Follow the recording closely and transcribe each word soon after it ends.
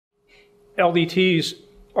LDTs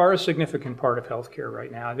are a significant part of healthcare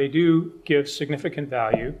right now. They do give significant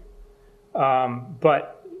value,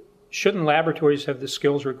 but shouldn't laboratories have the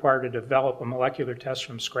skills required to develop a molecular test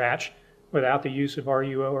from scratch without the use of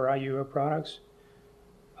RUO or IUO products?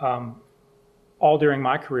 All during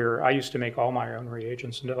my career, I used to make all my own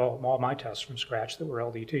reagents and develop all my tests from scratch that were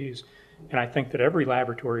LDTs. And I think that every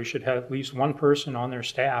laboratory should have at least one person on their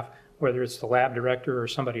staff, whether it's the lab director or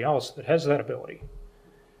somebody else, that has that ability.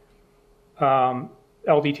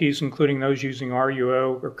 LDTs, including those using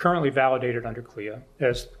RUO, are currently validated under CLIA.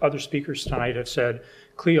 As other speakers tonight have said,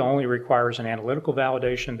 CLIA only requires an analytical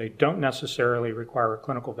validation. They don't necessarily require a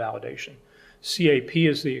clinical validation. CAP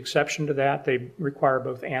is the exception to that. They require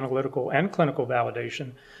both analytical and clinical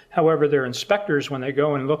validation. However, their inspectors, when they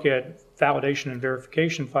go and look at validation and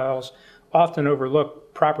verification files, often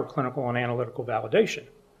overlook proper clinical and analytical validation.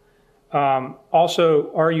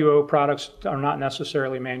 Also, RUO products are not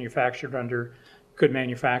necessarily manufactured under good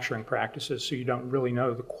manufacturing practices, so you don't really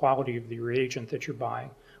know the quality of the reagent that you're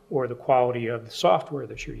buying or the quality of the software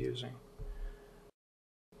that you're using.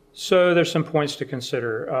 So there's some points to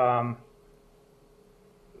consider.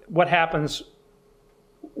 What happens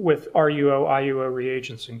with RUO, IUO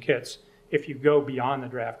reagents and kits if you go beyond the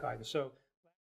draft guidance? So